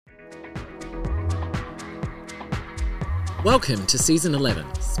Welcome to Season 11,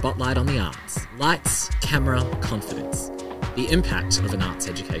 Spotlight on the Arts. Lights, camera, confidence. The impact of an arts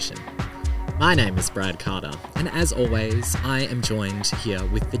education. My name is Brad Carter, and as always, I am joined here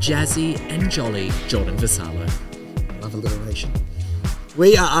with the jazzy and jolly Jordan Vassallo. Love alliteration.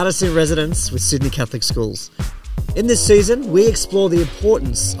 We are artists in residence with Sydney Catholic Schools. In this season, we explore the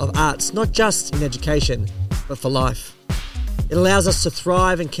importance of arts, not just in education, but for life. It allows us to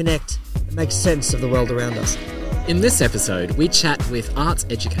thrive and connect and make sense of the world around us. In this episode, we chat with arts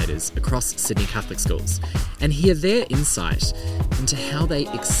educators across Sydney Catholic Schools and hear their insight into how they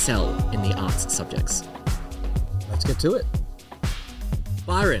excel in the arts subjects. Let's get to it.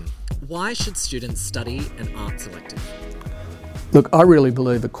 Byron, why should students study an arts elective? Look, I really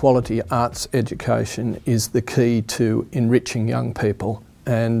believe a quality arts education is the key to enriching young people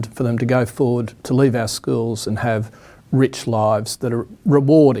and for them to go forward to leave our schools and have rich lives that are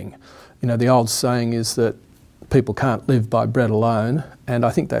rewarding. You know, the old saying is that people can't live by bread alone, and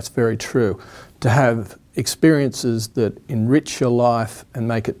I think that's very true. To have experiences that enrich your life and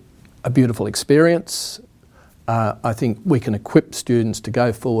make it a beautiful experience, I think we can equip students to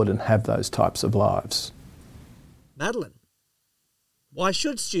go forward and have those types of lives. Madeline, why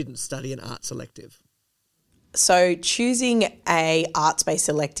should students study an arts elective? So choosing a arts-based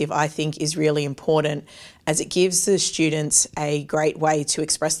elective, I think, is really important as it gives the students a great way to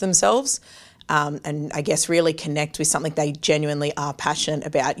express themselves and I guess really connect with something they genuinely are passionate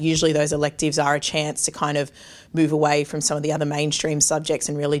about. Usually those electives are a chance to kind of move away from some of the other mainstream subjects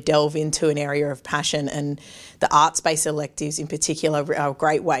and really delve into an area of passion. And the arts-based electives in particular are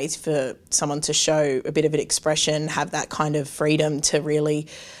great ways for someone to show a bit of an expression, have that kind of freedom to really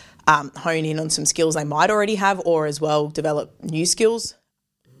hone in on some skills they might already have or as well develop new skills.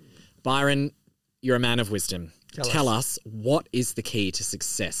 Byron, you're a man of wisdom. Tell us, what is the key to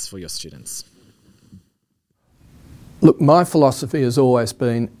success for your students? Look, my philosophy has always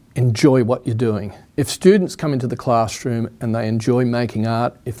been enjoy what you're doing. If students come into the classroom and they enjoy making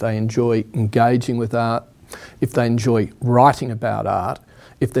art, if they enjoy engaging with art, if they enjoy writing about art,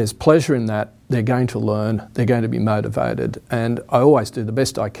 if there's pleasure in that, they're going to learn, they're going to be motivated. And I always do the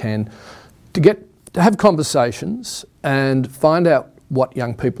best I can to have conversations and find out what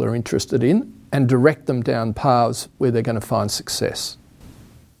young people are interested in and direct them down paths where they're going to find success.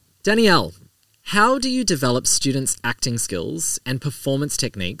 Danielle, how do you develop students' acting skills and performance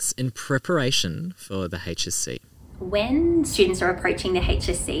techniques in preparation for the HSC? When students are approaching the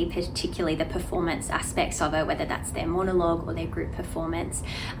HSC, particularly the performance aspects of it, whether that's their monologue or their group performance,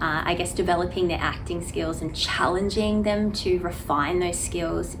 I guess developing their acting skills and challenging them to refine those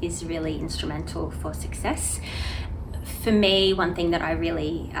skills is really instrumental for success. For me, one thing that I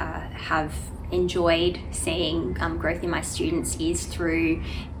really have enjoyed seeing growth in my students is through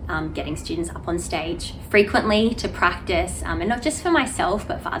getting students up on stage frequently to practice, and not just for myself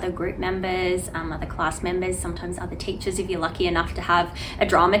but for other group members, other class members, sometimes other teachers if you're lucky enough to have a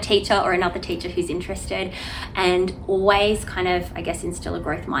drama teacher or another teacher who's interested, and always kind of, I guess, instill a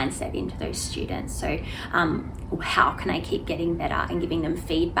growth mindset into those students. So how can I keep getting better and giving them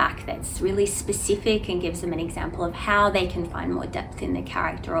feedback that's really specific and gives them an example of how they can find more depth in their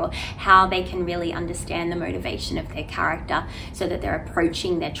character or how they can really understand the motivation of their character so that they're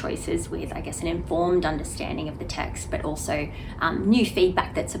approaching their choices with, I guess, an informed understanding of the text, but also new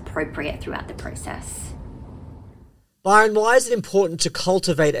feedback that's appropriate throughout the process. Byron, why is it important to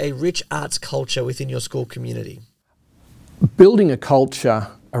cultivate a rich arts culture within your school community? Building a culture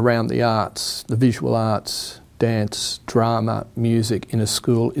around the arts, the visual arts, dance, drama, music in a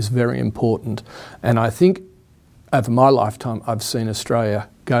school is very important. And I think over my lifetime I've seen Australia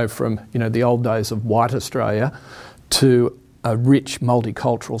go from, the old days of white Australia to a rich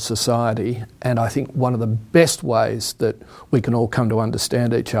multicultural society, and I think one of the best ways that we can all come to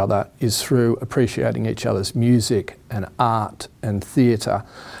understand each other is through appreciating each other's music and art and theatre.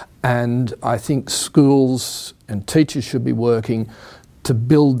 And I think schools and teachers should be working to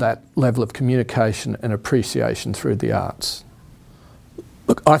build that level of communication and appreciation through the arts.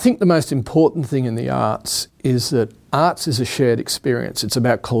 Look, I think the most important thing in the arts is that arts is a shared experience. It's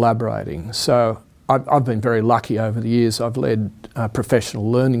about collaborating. So I've been very lucky over the years. I've led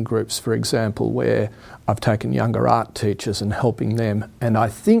professional learning groups, for example, where I've taken younger art teachers and helping them. And I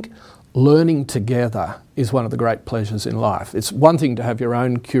think learning together is one of the great pleasures in life. It's one thing to have your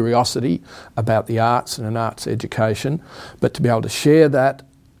own curiosity about the arts and an arts education, but to be able to share that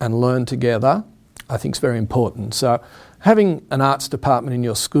and learn together, I think is very important. So having an arts department in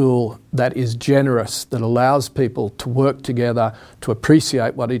your school that is generous, that allows people to work together, to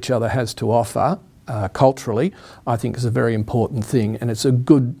appreciate what each other has to offer culturally, I think is a very important thing. And it's a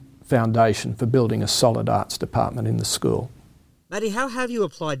good foundation for building a solid arts department in the school. Maddie, how have you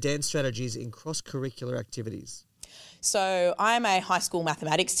applied dance strategies in cross-curricular activities? So I'm a high school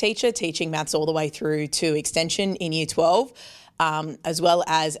mathematics teacher, teaching maths all the way through to extension in Year 12, as well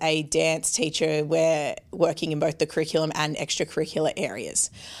as a dance teacher. We're working in both the curriculum and extracurricular areas.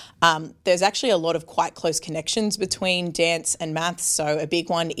 There's actually a lot of quite close connections between dance and maths. So a big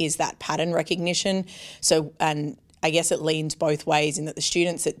one is that pattern recognition. And I guess it leans both ways in that the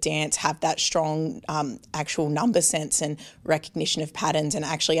students at dance have that strong actual number sense and recognition of patterns, and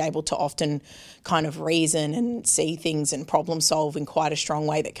actually able to often kind of reason and see things and problem solve in quite a strong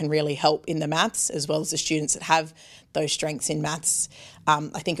way that can really help in the maths, as well as the students that have those strengths in maths.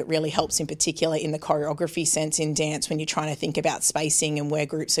 I think it really helps in particular in the choreography sense in dance when you're trying to think about spacing and where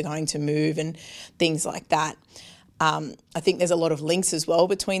groups are going to move and things like that. I think there's a lot of links as well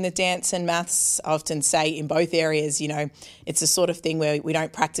between the dance and maths. I often say in both areas, it's the sort of thing where we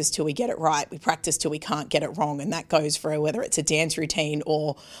don't practice till we get it right. We practice till we can't get it wrong. And that goes for whether it's a dance routine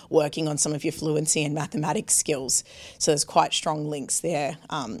or working on some of your fluency and mathematics skills. So there's quite strong links there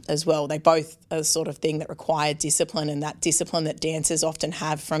as well. They both are the sort of thing that require discipline, and that discipline that dancers often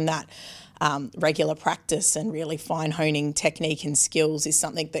have from that regular practice and really fine-honing technique and skills is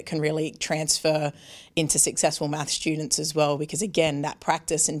something that can really transfer into successful math students as well, because again, that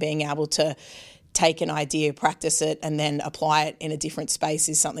practice and being able to take an idea, practice it, and then apply it in a different space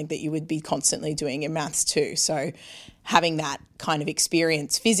is something that you would be constantly doing in maths too. So having that kind of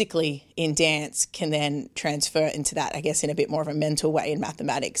experience physically in dance can then transfer into that, I guess, in a bit more of a mental way in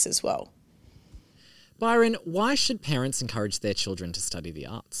mathematics as well. Byron, why should parents encourage their children to study the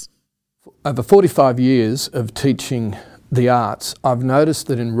arts? Over 45 years of teaching the arts, I've noticed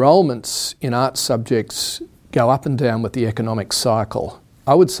that enrolments in arts subjects go up and down with the economic cycle.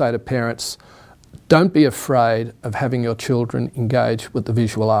 I would say to parents, don't be afraid of having your children engage with the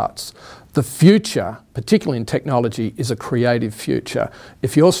visual arts. The future, particularly in technology, is a creative future.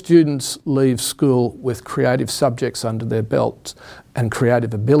 If your students leave school with creative subjects under their belts and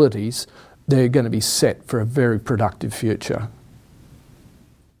creative abilities, they're going to be set for a very productive future.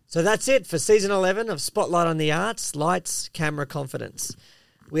 So that's it for Season 11 of Spotlight on the Arts, Lights, Camera, Confidence.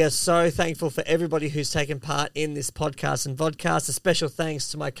 We are so thankful for everybody who's taken part in this podcast and vodcast. A special thanks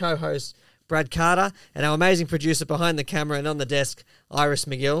to my co-host, Brad Carter, and our amazing producer behind the camera and on the desk, Iris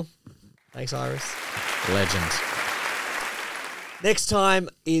McGill. Thanks, Iris. Legend. Next time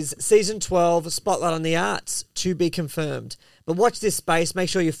is Season 12, Spotlight on the Arts, to be confirmed. But watch this space. Make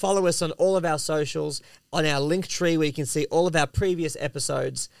sure you follow us on all of our socials, on our link tree where you can see all of our previous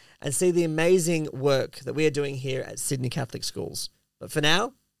episodes and see the amazing work that we are doing here at Sydney Catholic Schools. But for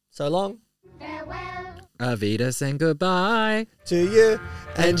now, so long. Farewell. Avidas and goodbye. To you,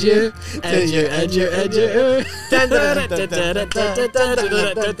 And you, and you, and you, and you.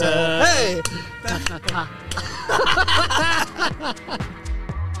 Hey!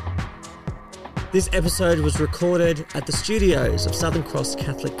 This episode was recorded at the studios of Southern Cross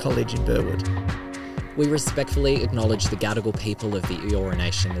Catholic College in Burwood. We respectfully acknowledge the Gadigal people of the Eora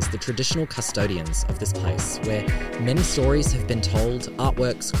Nation as the traditional custodians of this place, where many stories have been told,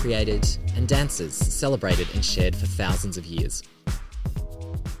 artworks created, and dances celebrated and shared for thousands of years.